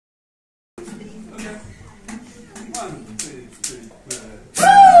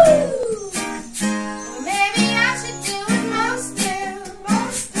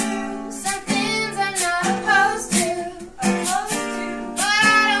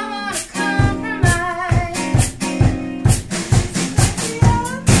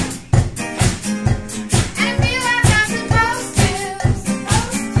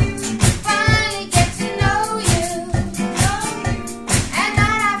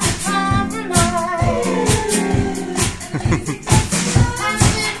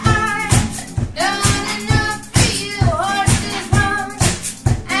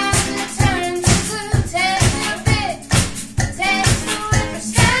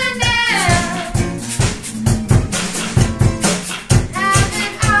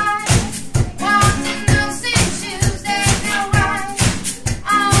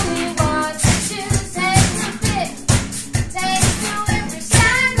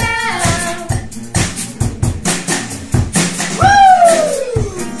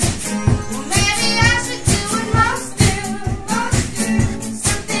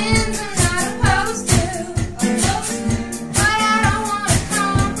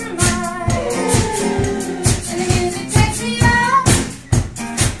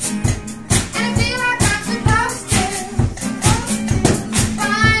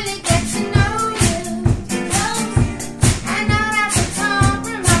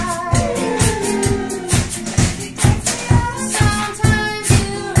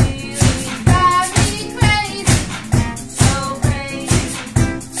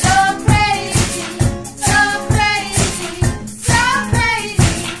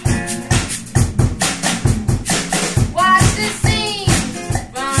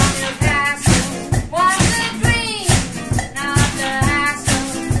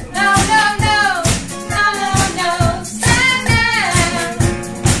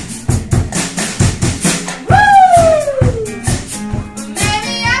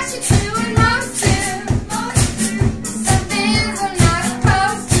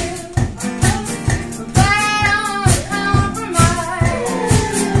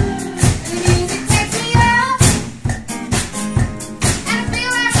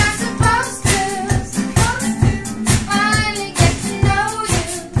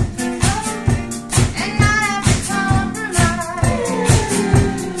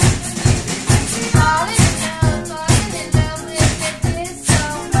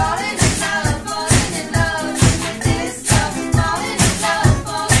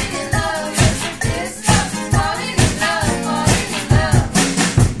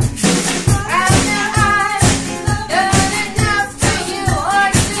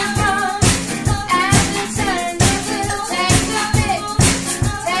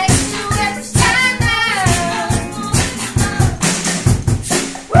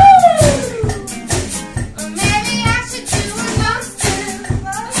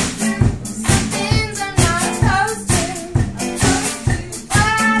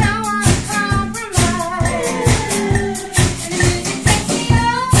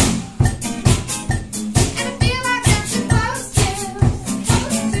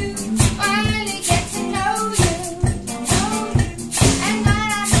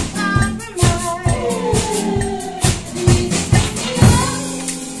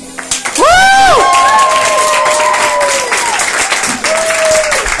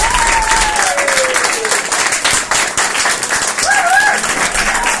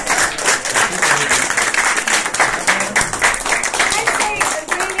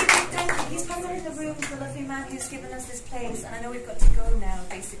given us this place, and I know we've got to go now,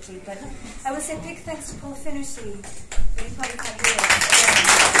 basically, but I will say big thanks to Paul Finnerty, but he probably can't hear it.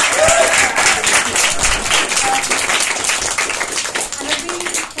 And a really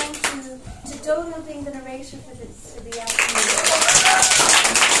big thank you to Donal being the narrator for the afternoon.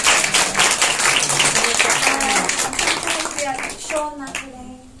 Seán,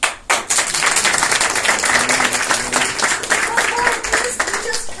 Erlaine. We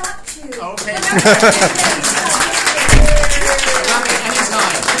just clapped you. Okay. Anytime.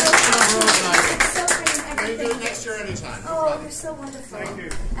 Do it next year anytime. Oh, you're so wonderful. Thank you.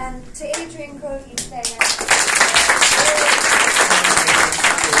 And to Adrian, Crowley, there.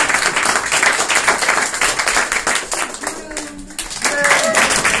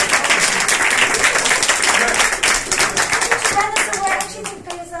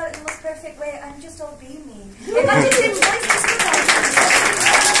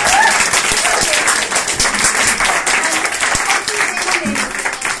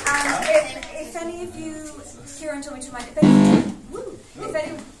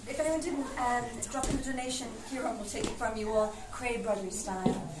 Drop in a donation, Kieran will take it from you all, Cray Brothers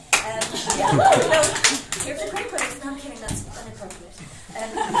style. Yeah, no, if the Cray Brothers, no, I'm kidding, that's inappropriate.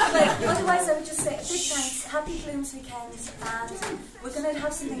 But otherwise, I would just say a big thanks, happy Blooms weekend, and we're going to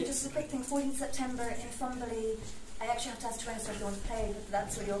have something, just a quick thing, 14th September in Funbally. I actually have to ask Tieranniesaur if they want to play, but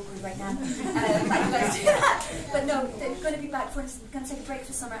that's really awkward right now. But no, they're going to be back for, going to take a break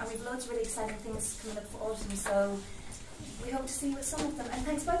for summer, and we've loads of really exciting things coming up for autumn, so we hope to see you at some of them. And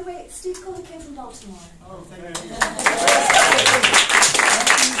thanks, by the way, Steve Coley came from Baltimore. Oh, thank you.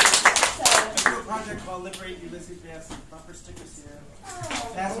 I do a project called Liberate Ulysses. We have some bumper stickers here.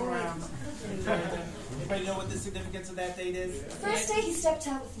 Oh, pass them around. Anybody know what the significance of that date is? First day he stepped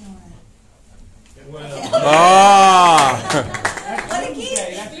out with Nora. Well. What a geek!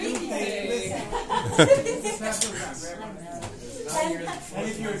 And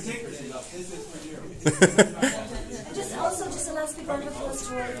if you're a tinker, this is for you.